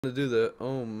To do the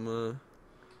Oh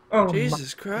my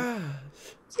Jesus Christ.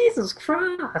 Jesus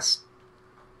Christ.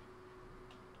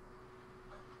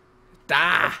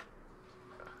 Da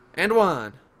and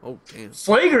one. Oh damn.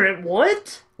 Flagrant,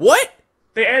 what? What?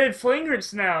 They added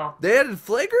flagrants now. They added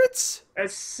flagrants?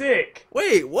 That's sick.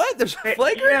 Wait, what? There's Yeah,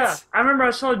 flagrants? I remember I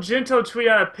saw Gento tweet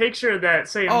out a picture of that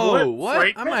saying, Oh, what? what? I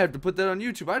might Flagrant? have to put that on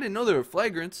YouTube. I didn't know there were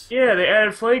flagrants. Yeah, they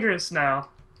added flagrants now.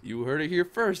 You heard it here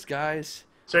first, guys.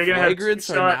 So you're gonna have two Flagrants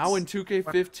are now in shots.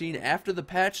 2K15 after the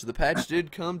patch. The patch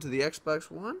did come to the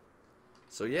Xbox One.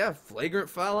 So yeah, flagrant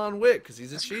foul on Wick because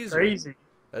he's a cheeser. Crazy.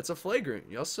 That's a flagrant.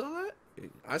 Y'all saw that?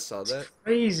 I saw that.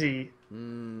 Crazy.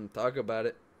 Talk about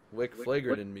it. Wick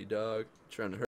flagrant in me, dog. Trying to hurt.